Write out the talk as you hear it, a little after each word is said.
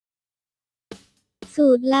สู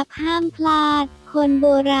ตรลับห้ามพลาดคนโบ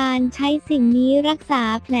ราณใช้สิ่งนี้รักษา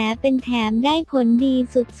แผลเป็นแถมได้ผลดี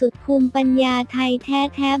สุดๆภูมิปัญญาไทยแ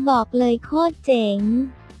ท้ๆบอกเลยโคตรเจ๋ง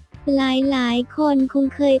หลายคนคง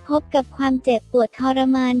เคยพบกับความเจ็บปวดทร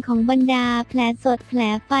มานของบรรดาแผลสดแผล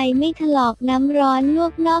ไฟไม่ถลอกน้ำร้อนลว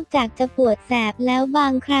กนอกจากจะปวดแสบแล้วบา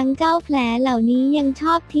งครั้งเจ้าแผลเหล่านี้ยังช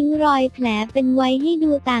อบทิ้งรอยแผลเป็นไว้ให้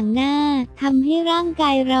ดูต่างหน้าทำให้ร่างก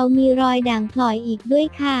ายเรามีรอยด่างพลอยอีกด้วย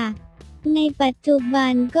ค่ะในปัจจุบั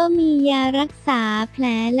นก็มียารักษาแผล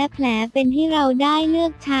และแผลเป็นให้เราได้เลือ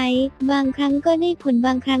กใช้บางครั้งก็ได้ผลบ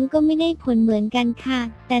างครั้งก็ไม่ได้ผลเหมือนกันค่ะ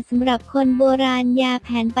แต่สำหรับคนโบราณยาแผ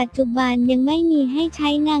นปัจจุบันยังไม่มีให้ใช้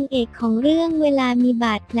นางเอกของเรื่องเวลามีบ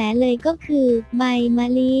าดแผลเลยก็คือใบมะ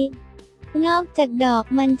ลินอกจากดอก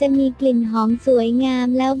มันจะมีกลิ่นหอมสวยงาม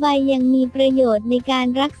แล้วใบยังมีประโยชน์ในการ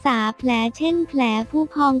รักษาแผลเช่นแผลผู้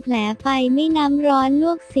พองแผลไฟไม่น้ำร้อนล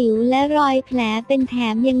วกสิวและรอยแผลเป็นแถ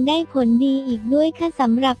มยังได้ผลดีอีกด้วยค่ะส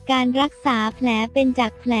ำหรับการรักษาแผลเป็นจา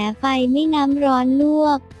กแผลไฟไม่น้ำร้อนลว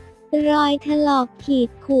กรอยถลอกขีด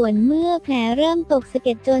ข่วนเมื่อแผลเริ่มตกสะเ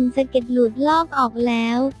ก็ดจนสะเก็ดหลุดลอกออกแล้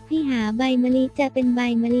วให้หาใบมะลิจะเป็นใบ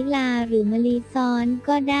มะลิลาหรือมะลิซ้อน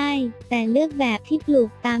ก็ได้แต่เลือกแบบที่ปลูก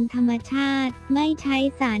ตามธรรมชาติไม่ใช้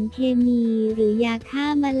สารเคมีหรือยาฆ่า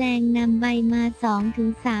แมลงนำใบมา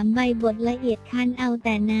 2-3 ใบบดละเอียดคั้นเอาแ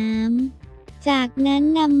ต่น้ำจากนั้น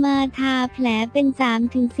นำมาทาแผลเป็น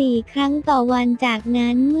 3-4 ครั้งต่อวันจาก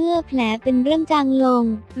นั้นเมื่อแผลเป็นเริ่มจางลง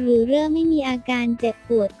หรือเริ่มไม่มีอาการเจ็บป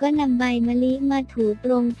วดก็นำใบมะลิมาถูต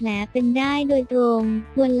รงแผลเป็นได้โดยตรง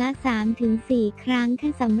วันละ 3-4 ครั้งค่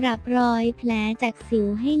ะสำหรับรอยแผลจากสิว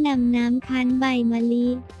ให้นำน้ำคั้นใบมะลิ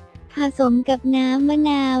ผสมกับน้ำมะ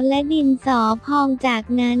นาวและดินสอพองจาก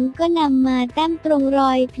นั้นก็นำมาแต้มตรงร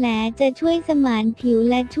อยแผลจะช่วยสมานผิว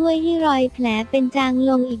และช่วยให้รอยแผลเป็นจาง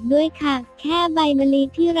ลงอีกด้วยค่ะแค่ใบมะลิ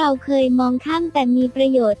ที่เราเคยมองข้ามแต่มีประ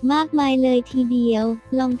โยชน์มากมายเลยทีเดียว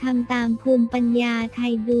ลองทำตามภูมิปัญญาไท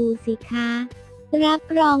ยดูสิคะรับ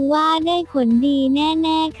รองว่าได้ผลดีแ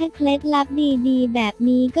น่ๆค่ะเคล็ดลับดีๆแบบ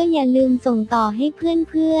นี้ก็อย่าลืมส่งต่อให้เ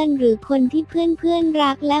พื่อนๆหรือคนที่เพื่อนๆ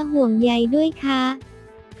รักและห่วงใยด้วยค่ะ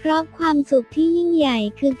เพราะความสุขที่ยิ่งใหญ่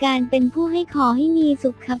คือการเป็นผู้ให้ขอให้มี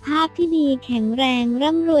สุขภาพที่ดีแข็งแรง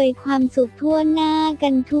ร่ำรวยความสุขทั่วหน้ากั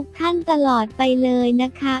นทุกท่านตลอดไปเลยน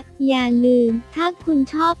ะคะอย่าลืมถ้าคุณ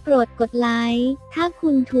ชอบโปรดกดไลค์ถ้าคุ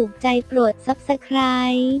ณถูกใจโปรด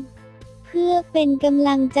Subscribe เพื่อเป็นกำ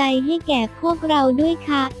ลังใจให้แก่พวกเราด้วย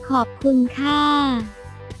ค่ะขอบคุณค่ะ